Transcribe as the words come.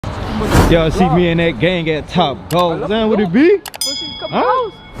Y'all see me and that gang at Topgolf. Damn, would it be?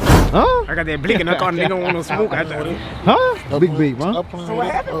 Huh? Huh? I got that blick in the car, nigga want to smoke out there. Huh? Big beat, huh? So what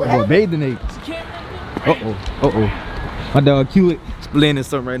happened? Boy, bathing ape. Uh-oh. My dog Q explaining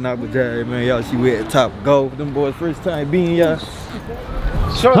something right now with Jerry, man. Y'all see we at Topgolf. Them boys first time being y'all.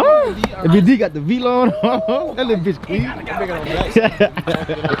 Sure. Huh? If D got the V-Lo on, that little bitch clean.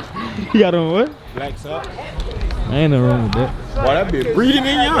 He got on what? Black sock. I ain't no wrong with that. Boy, that bitch breathing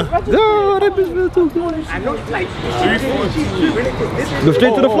in y'all. No, that bitch feel too good. I know it's like Go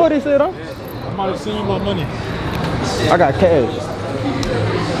straight to the floor, they said, huh? I might have seen you my money. I got cash.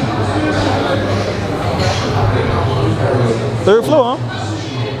 Third floor, huh?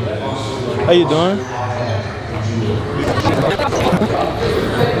 How you doing?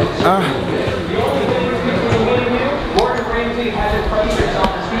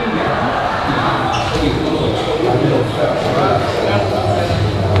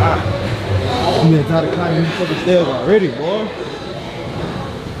 You been tired of climbing these fucking stairs already, boy.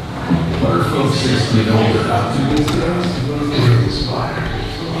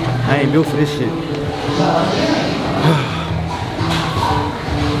 I ain't built for this shit.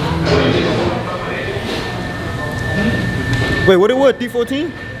 Wait, what it was?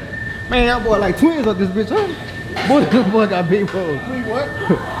 D14? Man, y'all boy like twins up this bitch, huh? Boy, this boy got big bros. What?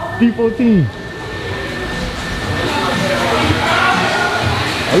 D14.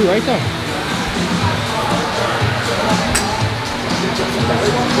 Oh, you right there.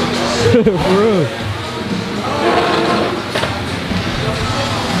 For real.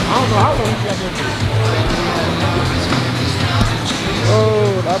 I don't know how long you got there.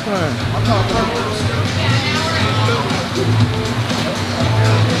 Oh, that time.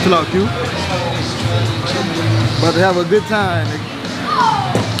 Chill out, Q. About to have a good time, nigga.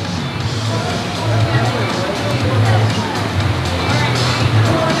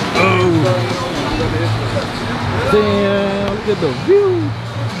 Oh. Damn, look at the view.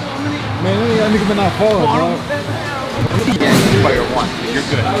 Man, y'all niggas been not far, bro. Player one. You're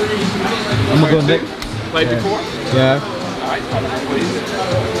good. I'm gonna go next. Played before? Yeah. Alright,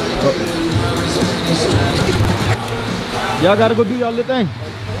 Y'all gotta go do y'all little thing.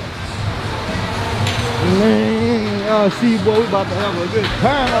 Man, y'all see, boy, we about to have a good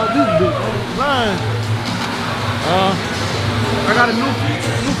time out this bitch. Man. I got a new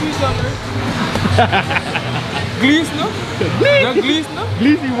piece up there. Gleesner? Gleesner?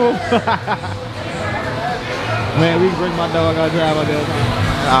 Gleesy, bro. Man, we can bring my dog out drive out there.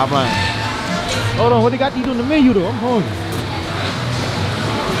 Ah, man. Hold on, what they got to eat on the menu, though? I'm hungry.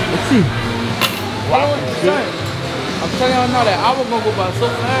 Let's see. Wow. I'm telling y'all now that I was gonna go by so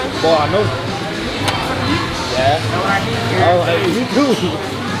fast. Boy, I know. Yeah. All right, me too.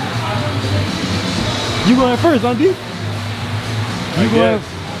 You going first, huh, D? You going? I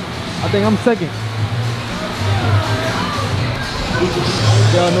think I'm second.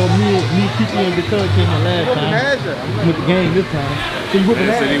 Y'all know me, Kiki, and Victoria came in last time. With the game this time. So you whipping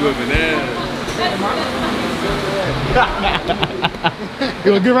ass? He whipping ass.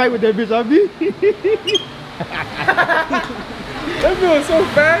 You gonna get right with that bitch, I be? That feels so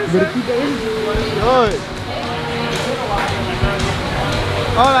fast. Better keep that in. Good.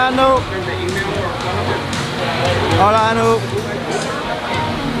 All I know.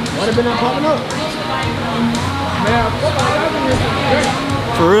 What have been popping up? Man,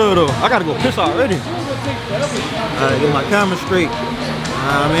 for real though, I gotta go piss already. Alright, get my camera straight. Know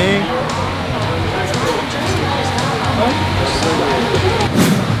what I mean?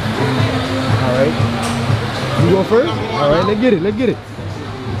 Alright. You go first? Alright, let's get it, Look,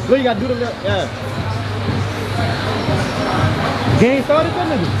 you gotta do the left. Yeah. Game started, that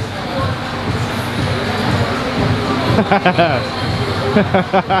nigga.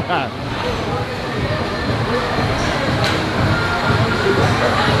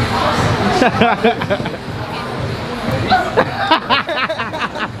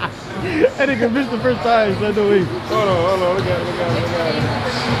 That nigga missed the first time, so no way. hold on, look at it.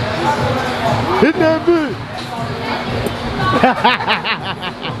 Hit that bitch!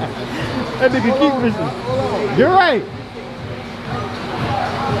 That nigga keep missing. You're right.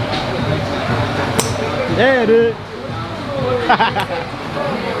 Yeah, dude.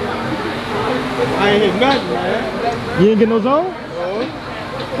 I ain't hit nothing, man. You ain't get no zone? No.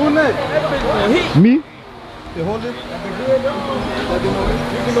 Who next? Me? You hold it? You can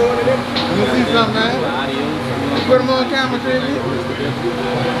know what it is. Let me see something, man. You put them on camera, baby.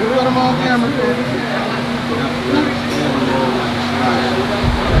 You put them on camera, baby.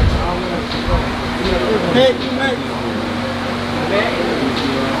 Hey, you next.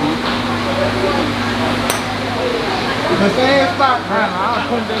 The same spot, man. I'll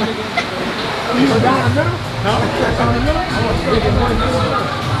put that nigga. You go down the middle? No. Down the middle? I want to take it one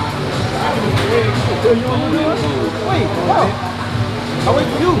Wait, wow. I'll wait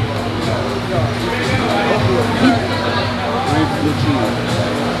for you.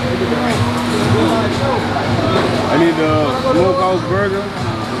 I need a smokehouse burger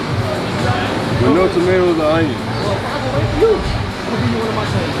with no tomatoes or onions.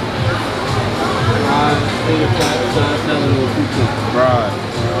 Right.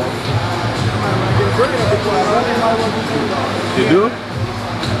 You do?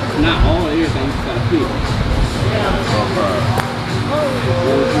 Not all everything, you gotta pick.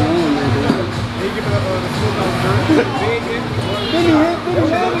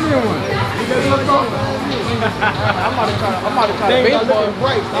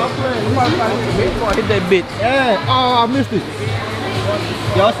 Hit that bitch. Yeah. Oh, I missed it.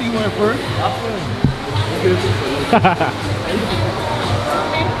 Y'all see who went first?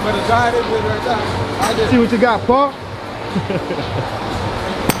 See what you got, Paul?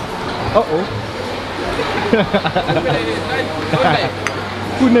 Uh-oh.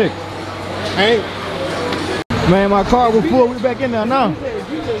 Who next? Hey. Man, my car was full. We back in there now.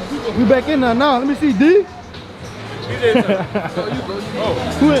 We back in there now. Let me see, D.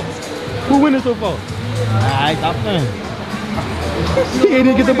 Who winning so far? Alright, stop playing. He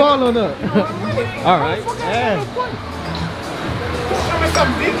didn't get the ball on that. Alright. Yeah.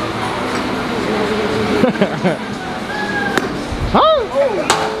 Huh?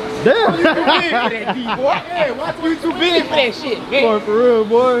 Damn. You too big for that shit, man. Boy, for real,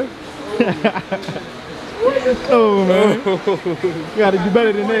 boy. Oh, man. You gotta do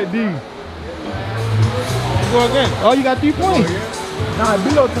better than that, D. Go again. Oh, you got 3 points. Nah,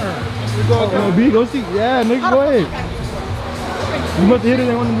 below turn. Oh, B, go see. Yeah, nigga, go ahead. You must have hit it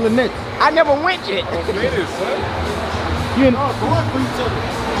on the little net. I never went yet. You in...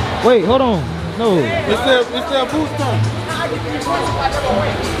 Wait, hold on. No. It's their boost turn.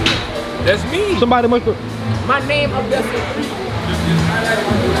 That's me. Somebody must have... My name up there.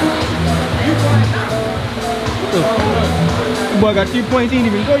 Boy, I got 3 points. He ain't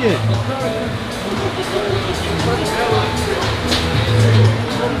even go yet.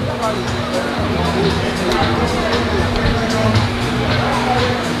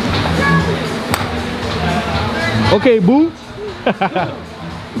 Okay, boots.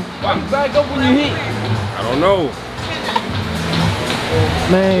 Why you back up when you hit? I don't know.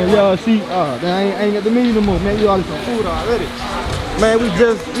 Man, y'all see, I ain't got the menu no more. Man, we ordered some food already. Man, we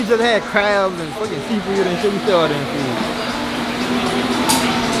just had crabs and fucking seafood and shit. We still ordering food.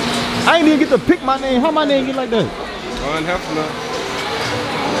 I ain't even get to pick my name. How my name get like that? Ron Hefner.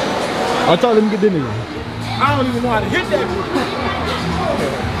 I told him to get this nigga. I don't even know how to hit that.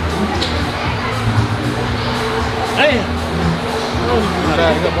 Damn. I don't even know how to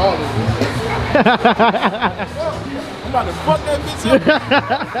hit all this. I'm about to fuck that bitch up.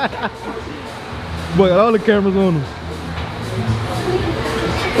 Boy, got all the cameras on him.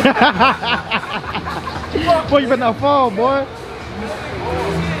 Boy, you better not fall, boy.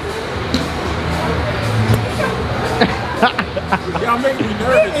 Y'all making me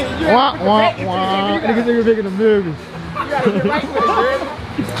nervous. Wah, wah, wah. Niggas making them nervous. You gotta get right with it, man.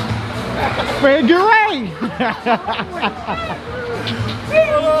 Man, get right.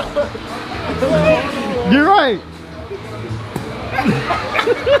 Get right.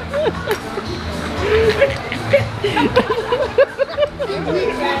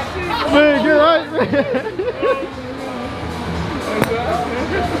 Man, get right, man.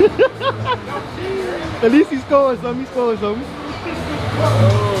 At least he scored something. He scored something.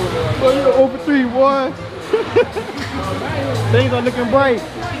 Boy, you're over 3, boy. Things are looking bright.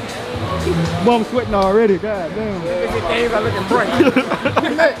 Boy, I'm sweating already. God damn. Things are looking bright.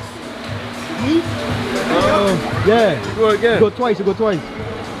 Next. Yeah. You go again. Go twice. You go twice.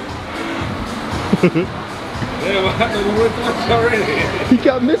 Damn, I thought you went twice already. He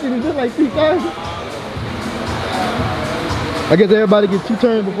kept missing it just like 3 times. I guess everybody gets 2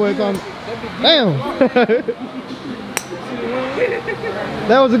 turns before it comes. Damn.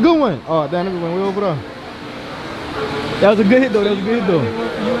 That was a good one. Oh, damn, that went way over there. That was a good hit, though. That was a good hit, though.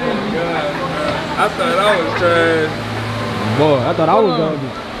 I thought I was trash. Boy, I thought I was gonna be.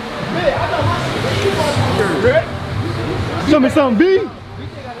 Show me something, B.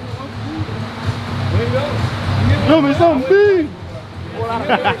 Show me something, B.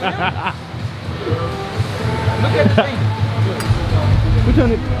 Look at the thing. Which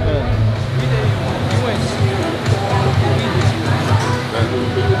one?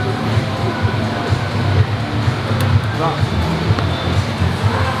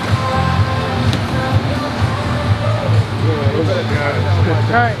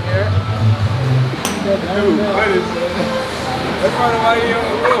 Alright, yeah. That's part of why you on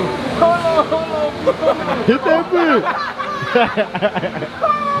the roof. Hold on, bro. Hit that bitch.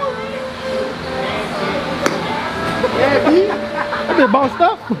 Yeah, B. That bitch bounced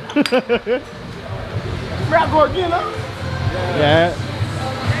up. Bro, go again, huh? Yeah.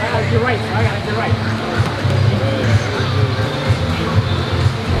 I gotta get right.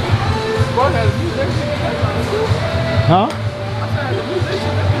 Bro, that's music. Huh?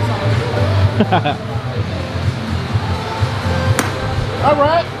 All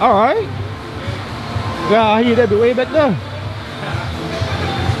right. All right. Yeah, I hear that be way back there.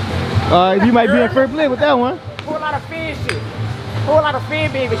 You might be in first place with that one. Whole lot of fan shit. Whole lot of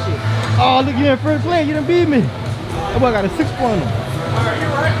fan baby shit. Oh, look, you're in first place. You done beat me. That boy got a 6 pointer.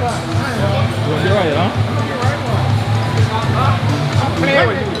 You're right, bro. You're right, huh? I'm playing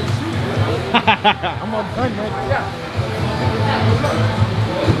with you. I'm on gun, man. Yeah.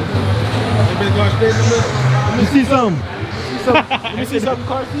 Let me see something. Let me see something,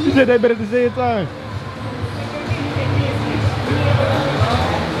 Carson. You said they better at the same time.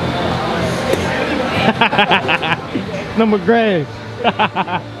 Number Greg.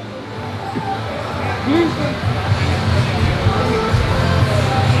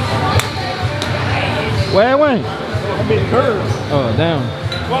 Where it went? I'm being curved. Oh, damn.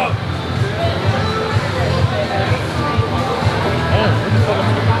 Whoa.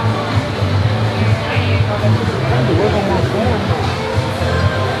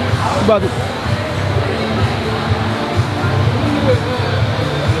 About it.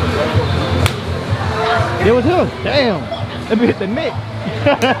 It was him. Damn. Let me hit the neck.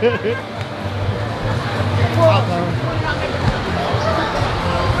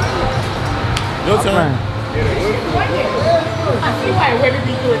 Your turn. I see why women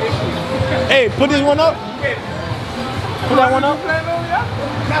be doing this shit. Hey, put this one up. Put that one up.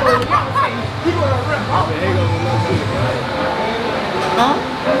 Huh?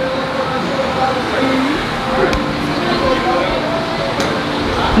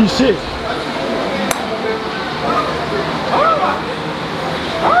 You shit.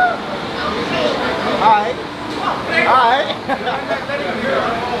 Alright. Alright.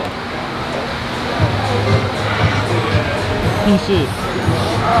 You shit.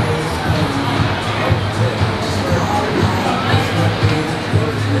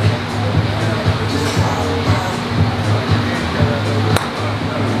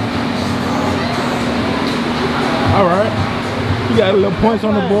 Alright. You got a little points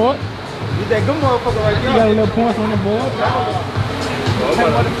on the board. You that good motherfucker right You got a little points on the board.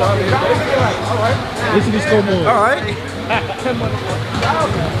 Alright. This is the scoreboard. Alright.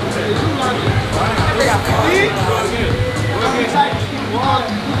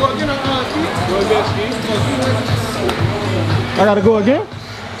 I gotta go again?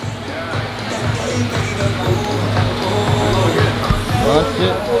 Oh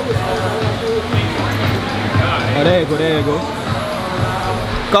shit. Oh, there you go, there you go.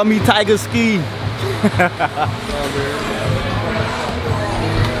 Call me Tiger Ski.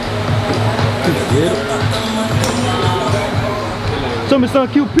 Show me some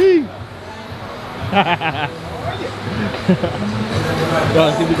QP.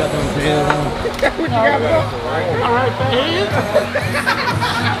 Y'all see we got them tails on. What you got, bro? Alright, fat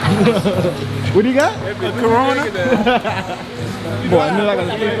What do you got? A Corona? Boy, I knew I got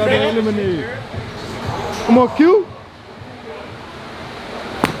to sleep out there lemonade. Come on, Q.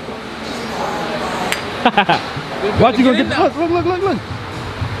 Watch you gonna get the, look.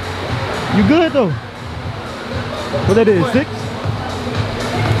 You good though? What that is, 6?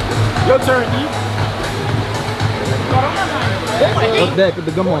 Your turn, E. What's that? Put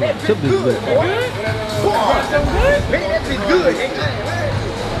the gum on it. Chip this bit. That's good.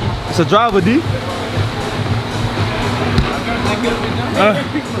 It's a driver, D.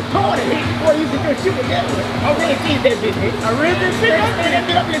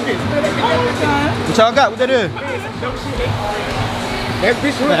 What y'all got? What that is? That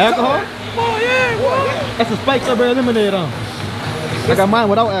bitch The alcohol? Oh yeah, That's a spiked strawberry lemonade on. I got mine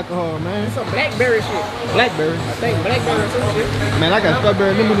without alcohol, man. Some blackberry shit. Blackberry. I think blackberry or some shit. Man, I got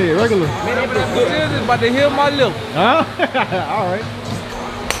strawberry lemonade, regular. Man, that bitch good. About to heal my lip. Huh? Alright.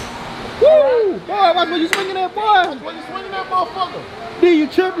 Woo! Boy, watch where you swinging that, boy. When you swinging that motherfucker. D, you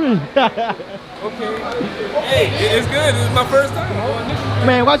tripping. Okay. Hey, it's good. This is my first time.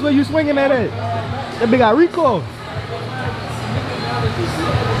 Man, watch where you swinging at it. That big got recoil.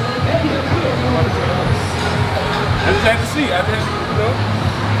 I just had to see. I just had to, you know.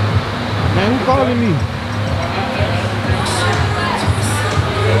 Man, who calling me?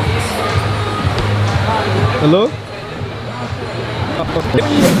 Hello?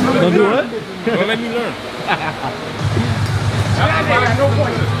 Don't do what? Don't let me learn.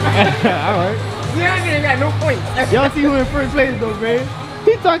 Alright. Yeah, I ain't got no points. Y'all see who in first place though, man?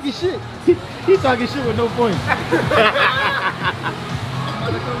 He talking shit. He talking shit with no points.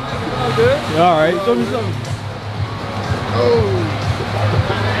 Alright, show me something. Oh.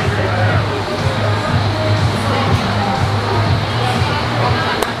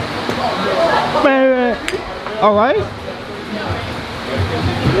 Man, alright.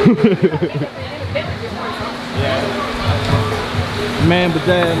 Man, but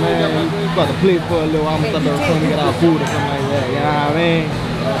that man, we about to play for a little. I'm about to get our food or something like that. You know what I mean?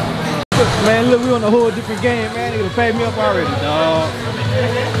 Man, look, we on a whole different game, man. They gonna pay me up already, dog.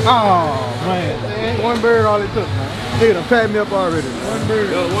 Oh man, one bird all it took, man. They gonna pay me up already. One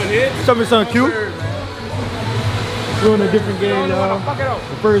bird. One hit. Show me something cute. We on a different game, y'all.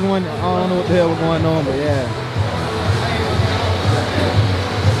 The first one, I don't know what the hell was going on, but yeah.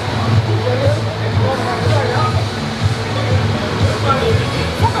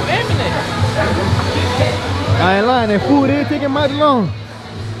 I ain't lying, that food ain't taking much long.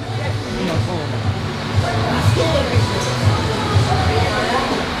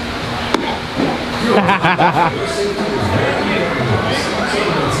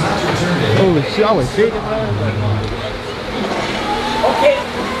 Holy shit, I was shaking, man.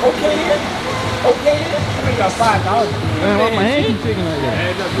 Okay here. We got $5. Man, why my hand keep shaking like that?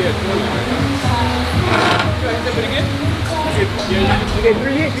 Hands up here. You get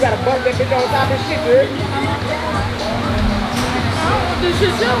 3 hits, you gotta bump that bitch on top of this shit, dude. This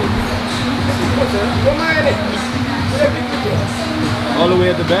shit too. Come on in. All the way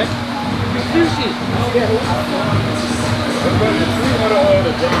at the back? Few shit.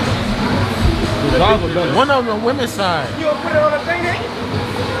 One of them on the women's side. You gonna put it on the thing, eh?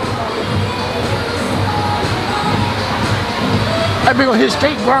 That big gonna hit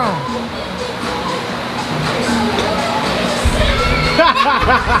straight ground.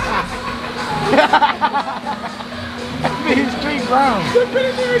 That big hit straight ground. Put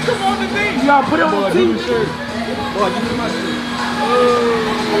it there and come on the thing. You gotta put it on the t-shirt. Boy, give me my shirt.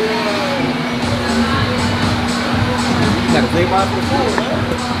 You gotta say bye to the phone, man.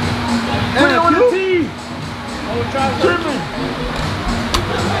 Put it on the tee. Tripping.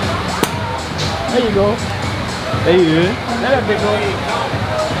 There you go. There you go. Let that big go.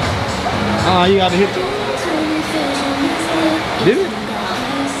 You gotta hit the... Did it?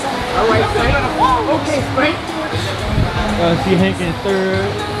 Alright, Frank. Okay, Frank. See Hank in third.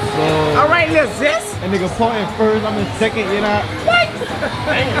 So Alright, little sis. that nigga Paul in first, I'm in second, you know. What?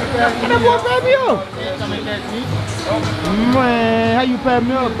 That boy pat me up. Man, how you pat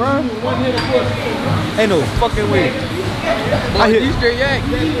me up, bro? Ain't no fucking way. I hit you straight yak.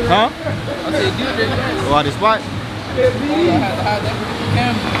 Huh? I said you straight yak. Oh, the spot?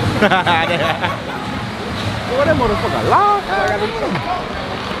 Boy, that motherfucker loud.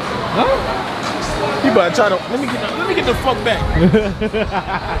 Huh? You better try to let me get the fuck back.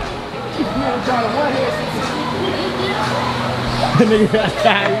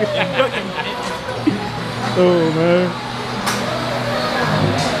 Oh man.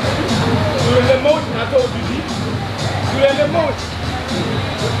 Do that motion, I told you, G. Do that motion.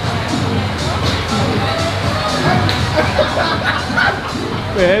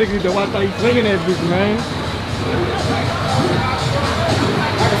 Man, that nigga don't watch how you swinging that bitch, man.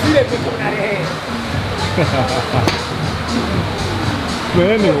 I can see that thing coming out of your hand. Man,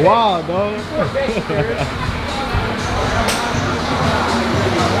 that nigga wild, dog.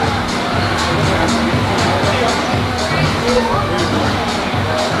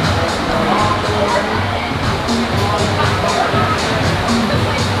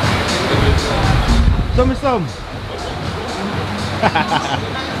 Show me some.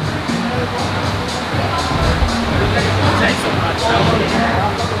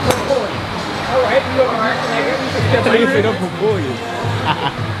 Alright, you look alright. You sit up for you.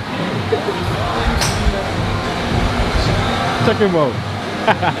 Check him out.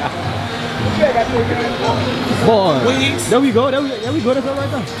 Boy. Wings. There we go. There we go. That's all right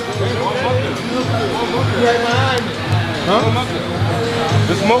there. Right behind me. Huh?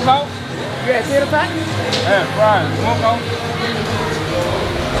 The smokehouse? You got tater tot? Yeah, fries. Smokehouse.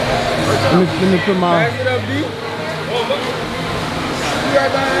 Let me put my... Pass it up, D. You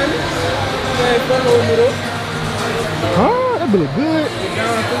right behind me? Huh? That be look good.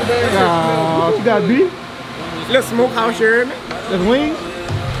 Nah, what you got, B? Little smokehouse, you heard me? That's wings?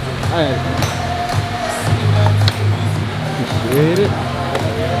 Alright. Appreciate it.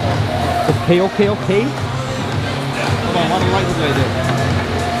 Okay. Hold on, why the light look like that?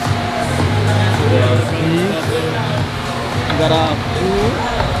 You got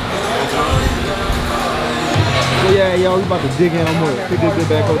Well, yeah, y'all, we about to dig in. I'm gonna pick this bit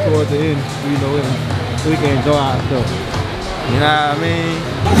back up towards the end, you know, and so we can enjoy our stuff. You know what I mean?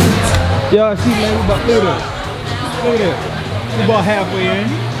 Y'all see, man, we about, look at that. Look at that. We about halfway in.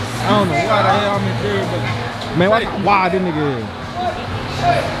 I don't know why the hell I'm in there, but man, watch how wild this nigga is.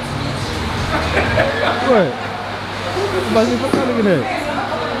 What? Look at that.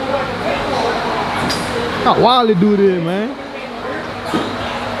 How wild this dude is, man.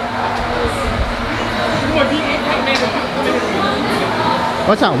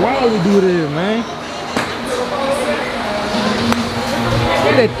 Watch how wild this dude is, man.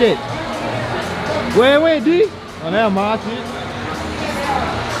 Look at that shit. Wait, D. Oh, that's my shit.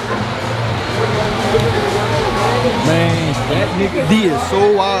 Man, that nigga D is so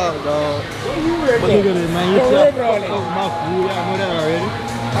wild, dog. But look at it, man. You see how fucked up my food. Y'all know that already.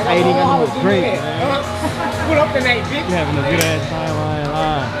 I ain't even got no more drink, man. Put up the night, bitch. You having a good ass time, I ain't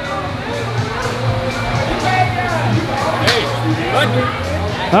lying. Hey, lucky.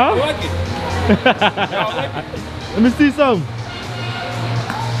 Huh? Lucky. Let me see something.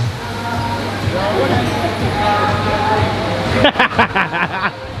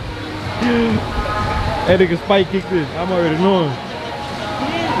 That nigga Spike kicked this. I'm already knowing.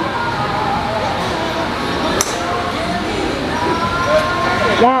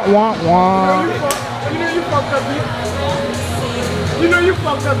 Wah, wah, wah. You know you fucked up, bitch. You know you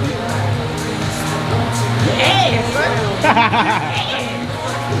fucked up, bitch. Yes, man.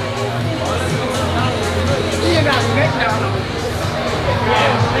 You got neck down.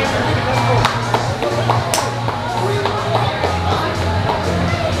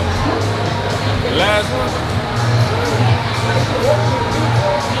 Last one.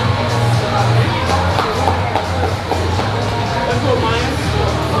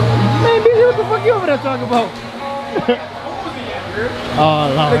 Man, bitch, what the fuck you over there talking about? Oh,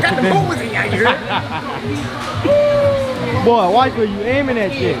 Lord. They got the boat in here. Boy, watch where you aiming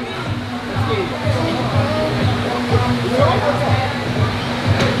at shit.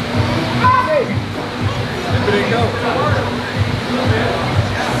 There you go.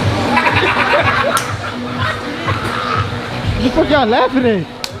 What the fuck y'all laughing at?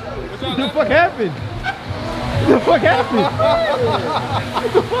 What the fuck happened? What the fuck happened?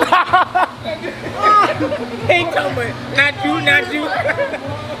 He told me, not you, not you.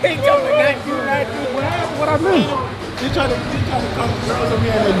 He told me, not you, not you. What I mean? He tried to come to girls over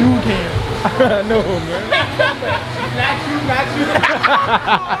here and the dude came. No, man. Not you, not you.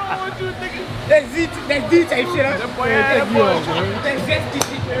 What you thinking? That Z type shit. That boy, that zesty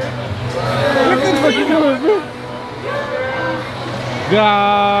shit, man. What the fuck you doing, bro?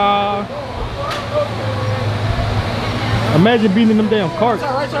 God. Imagine beating them damn carts.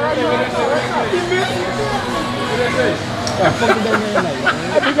 All right.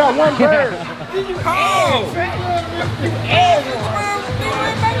 We got one bird.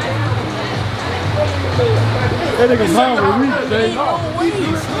 That nigga mom was weak, baby.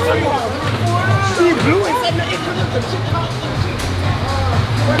 He blew it.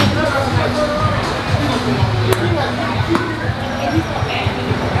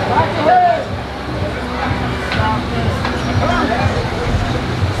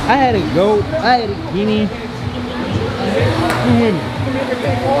 I had a goat. I had a guinea. Who winning?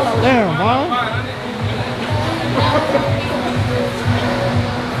 Damn, mom.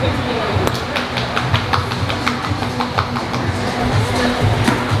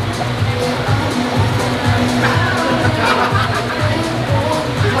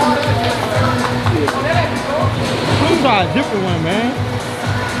 Try a different one, man.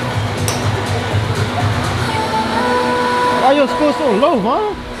 Why your score so low,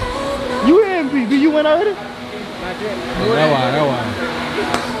 huh? You MVP. You win already? That one.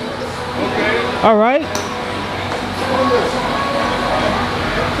 Okay. All right.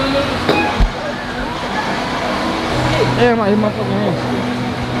 Damn, I hit my fucking hand.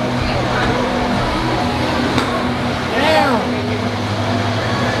 Damn.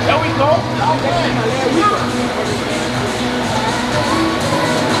 There we go.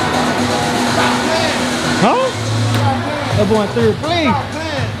 Huh? That boy in third place.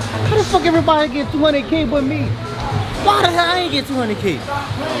 How the fuck everybody get 200K but me? Why the hell I ain't get 200K?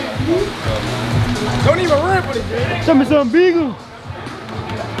 Don't even run for this, man. Show me some beagle.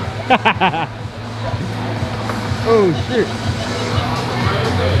 Oh shit.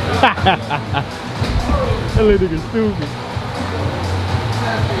 That little nigga stupid.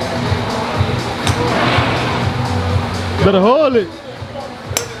 Better hold it.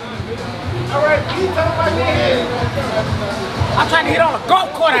 All right, keep talking about your head. I'm trying to hit on a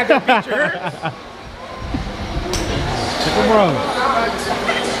golf cart out there, bitch, you heard? bro.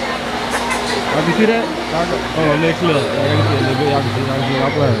 Y'all can see that? Oh, next look. Y'all can see a little bit. Y'all can see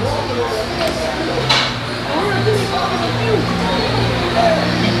y'all playing.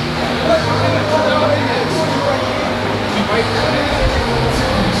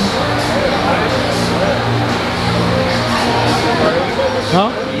 Huh?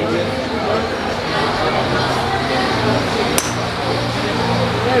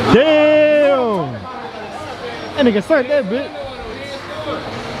 Damn! That nigga surfed that bitch.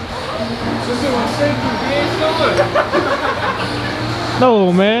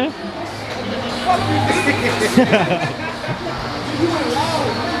 No, man.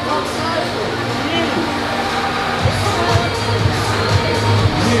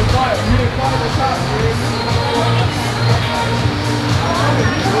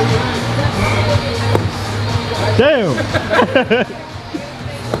 Damn.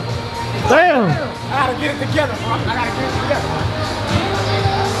 Damn. I gotta get it together, bro. I gotta get it together.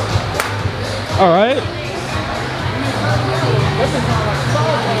 All right.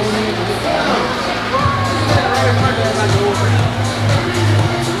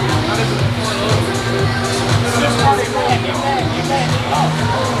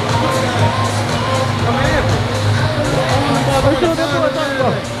 I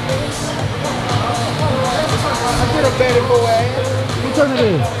get a better boy. Who turn it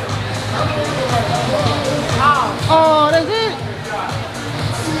is? Oh, that's it?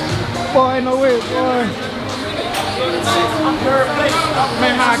 Boy, ain't no way, boy. I'm third place.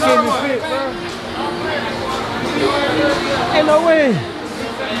 Man, how I came in fit, bro. Ain't no way.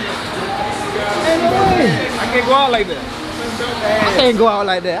 Ain't no way. I can't go out like that. I can't go out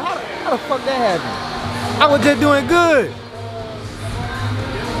like that. How the fuck that happened? I was just doing good.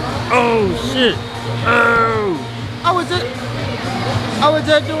 Oh shit. Oh. I was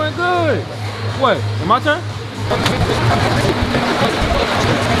just doing good. What? Is my turn?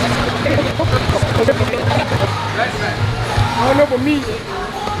 I don't know for me.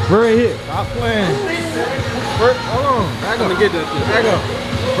 First hit. Stop playing. First, hold on. Back up. Get that shit. Back up.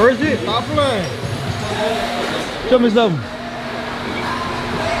 First hit. Stop playing. Show me something.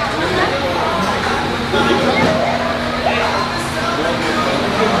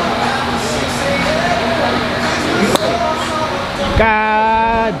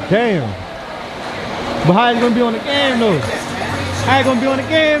 God damn. But how you gonna be on the game though? How you gonna be on the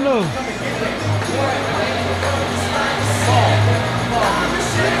game though?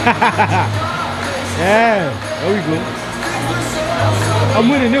 Yeah, there we go. I'm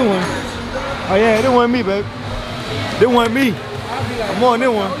winning this one. Oh yeah, this wasn't me, baby. This wasn't me. I'm on this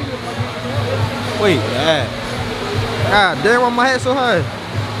one. Wait, yeah. God damn, why my head so high?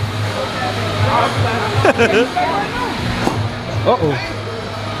 Uh-oh.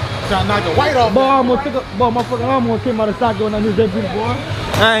 Trying to knock the white off. Boy, I almost took a, boy, my fucking arm almost came out of socket when I knew that bitch, boy.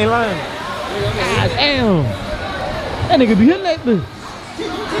 I ain't lying. God damn. That nigga be hitting that bitch.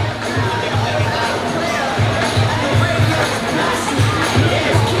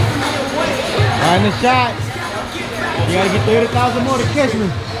 Alright, the shot. You gotta get 30,000 more to catch me.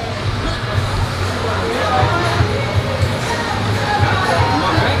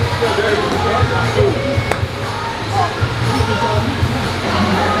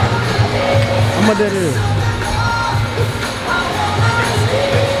 How much that is?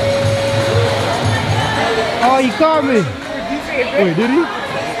 Oh, he caught me. Wait, did he?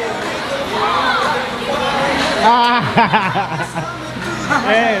 Ah,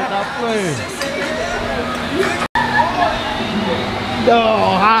 hey, stop playing.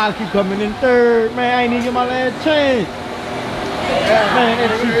 Oh, Haas keep coming in third. Man, I ain't even get my last chance. Man,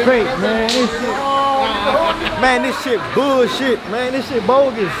 that shit fake, man. This shit. Man, this shit bullshit, man. This shit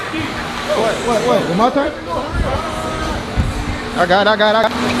bogus. What? My turn? I got. I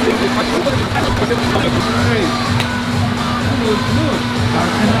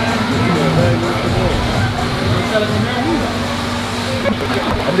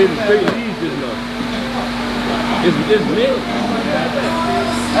didn't straight these just now. It's milk.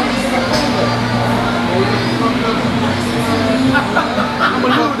 I'ma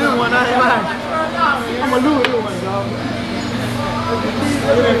lose this one, I ain't lying. I'ma lose this one, dog.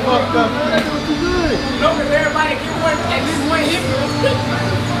 They fucked up. They doing too good. No, because everybody get one, at least one hit.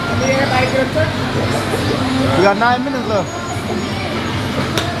 Everybody get a turn. We got 9 minutes left.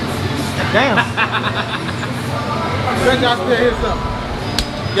 Damn. Let y'all still hit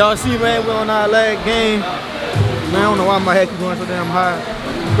something. Y'all see, man, we're on our last game. Man, I don't know why my head keep going so damn high.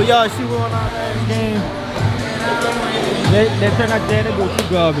 But y'all see, we're on our last game. That turned out there, they go too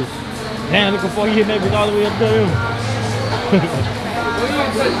garbage. Damn, looking for you hitting that bitch all the way up there.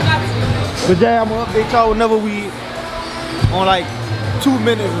 But yeah, I'm gonna update y'all whenever we on like 2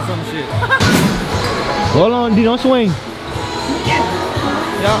 minutes or some shit. Hold on, D, don't swing.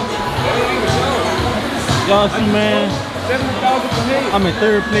 Y'all see, man, I'm in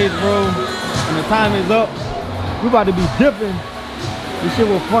 3rd place, bro, and the time is up. We about to be dipping. This shit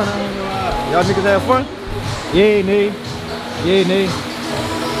was fun, I ain't gonna lie. Y'all niggas have fun? Yeah, nay. Yeah, nay.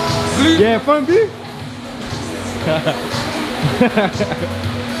 You had fun, B?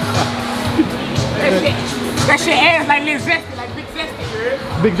 That shit ass like Lil Zesty, like Big Zesty, you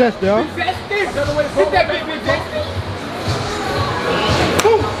heard? Big Zesty, huh? Big Zesty. Hit that big Zesty.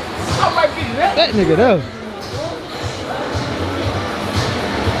 Boom. I might be that. That nigga there.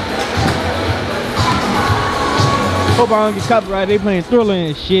 Hope I don't get copyrighted. They playing Thriller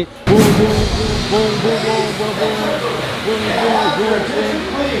and shit. Boom, boom, boom, boom, boom, boom, boom, boom, boom, boom,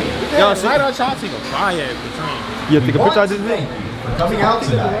 boom. Y'all see? Why don't y'all take a try at the train? You take a picture of this thing? Coming out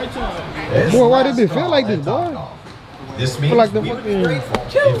tonight. Boy, why did it feel like this, boy? This means Like the we would be fucking- grateful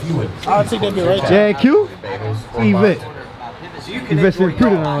if you would I'll take that bit right there. Yeah, Q? Yvette. So you can Yvette enjoy said put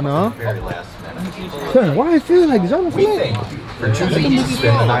it your on, holiday huh? at the very last minute. Son, why it feel like this? I don't We feel thank you for choosing to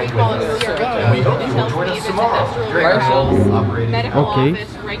spend the night with us. And we hope you will join us tomorrow during our show operating medical Okay.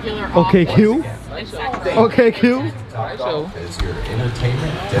 office, regular Okay, office, Q. etc. Okay, Q. Topgolf is your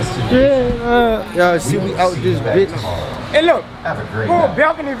entertainment destination. Yeah, y'all see we out this bitch. Hey, look. Have a great Full night.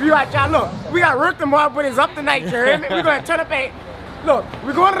 balcony view out y'all. Look, we got work tomorrow, but it's up tonight, you hear me? We're gonna turn up a. Look,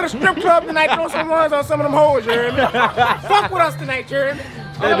 we're going to the strip club tonight, throw some ones on some of them hoes, you hear me? Fuck with us tonight, you hear me?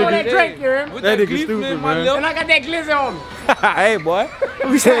 I don't want that drink, you hear me? That nigga stupid, man. And I got that glizzy on me. Hey, boy.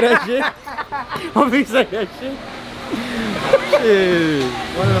 Don't be say that shit. Don't be say that shit. Shit.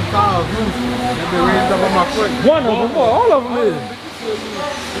 One of them cars, that been raised up on my foot. One of them, boy. All of them is.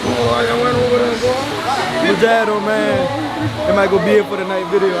 Good job, though, man. It might go be it for the night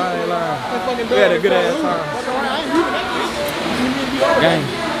video. I ain't lying. We had a good ass time. Gang.